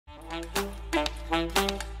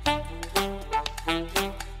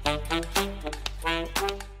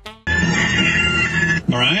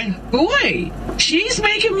Boy, she's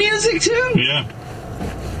making music too. Yeah.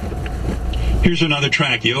 Here's another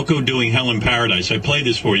track, Yoko doing Hell in Paradise. I played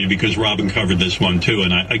this for you because Robin covered this one too,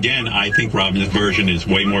 and I think Robin's version is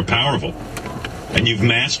way more powerful. And you've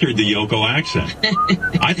mastered the Yoko accent.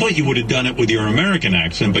 I thought you would have done it with your American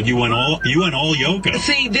accent, but you went all Yoko.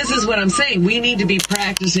 See, this is what I'm saying. We need to be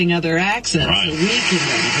practicing other accents right. so we can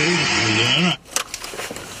learn. Yeah.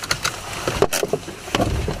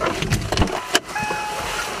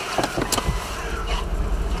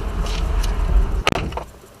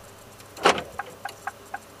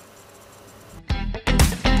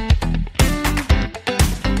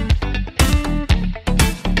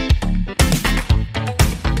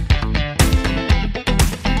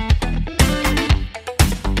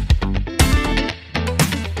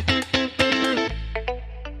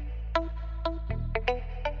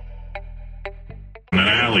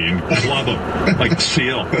 And club him like a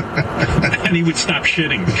seal, and he would stop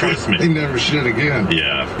shitting. Trust me. He never shit again.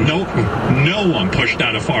 Yeah. No one pushed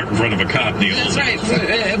out a fart in front of a cop. That's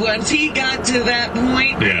right. Once he got to that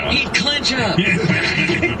point, he'd clench up. You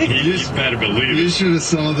better believe it. You should have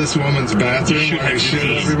saw this woman's bathroom where he shit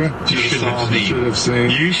everywhere. You should have seen.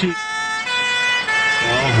 You should.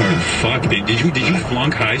 Oh, fuck. Did you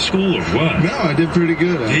flunk high school or what? No, I did pretty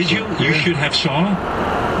good. Actually. Did you? You should have saw.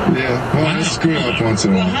 Yeah, well, I screw up once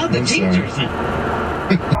in a while. Well, how'd the teachers think?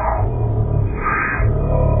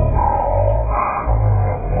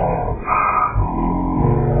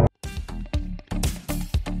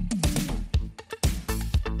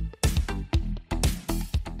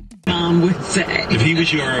 Mom would say. If he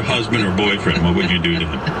was your husband or boyfriend, what would you do to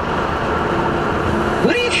him?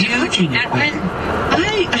 What are you talking about?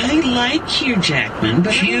 I like Hugh Jackman,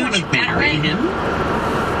 but I don't want to marry him.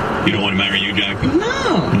 You don't want to marry Hugh Jackman? No.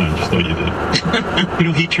 I just thought you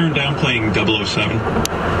did. He turned down playing 007.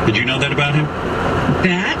 Did you know that about him?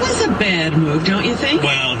 That was a bad move, don't you think?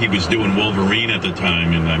 Well, he was doing Wolverine at the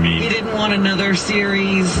time, and I mean... He didn't want another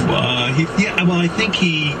series? I think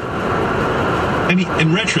he... I mean,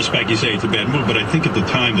 in retrospect, you say it's a bad move, but I think at the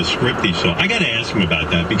time, the script he saw... I got to ask him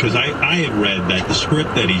about that, because I had read that the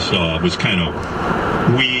script that he saw was kind of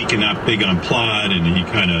weak and not big on plot, and he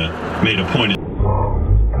kind of made a point of...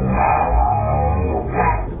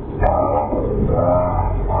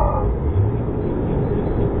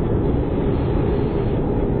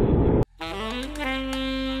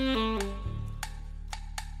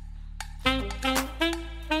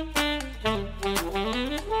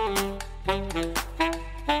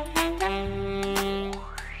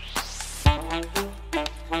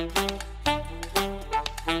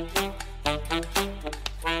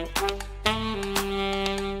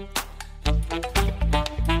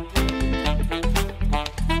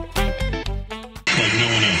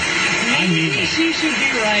 She should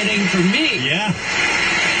be writing for me. Yeah.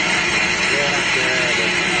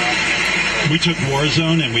 We took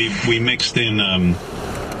Warzone and we mixed in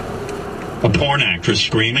a porn actress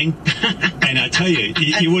screaming. And I tell you,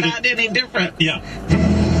 you would have... Not any different. Yeah.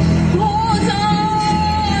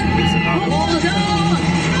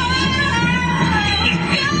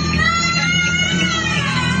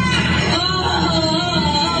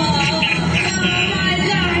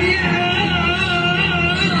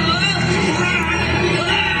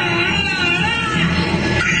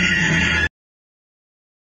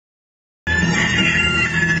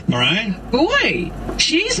 All right? Boy,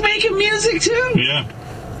 she's making music too. Yeah.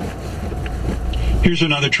 Here's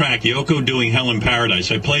another track, Yoko doing Hell in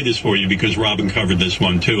Paradise. I played this for you because Robin covered this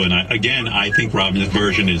one too, and I think Robin's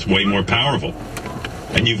version is way more powerful.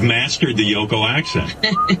 And you've mastered the Yoko accent.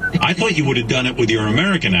 I thought you would have done it with your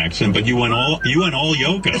American accent, but you went all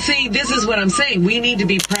Yoko. See, this is what I'm saying. We need to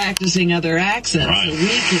be practicing other accents right. so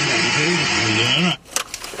we can learn. Yeah.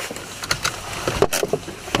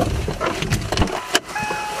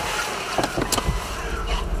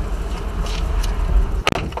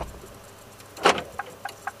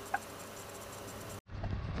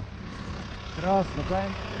 Krasno, kaj?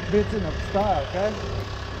 Beci ne obstaja, kaj?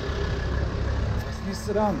 Vas ni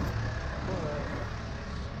sram.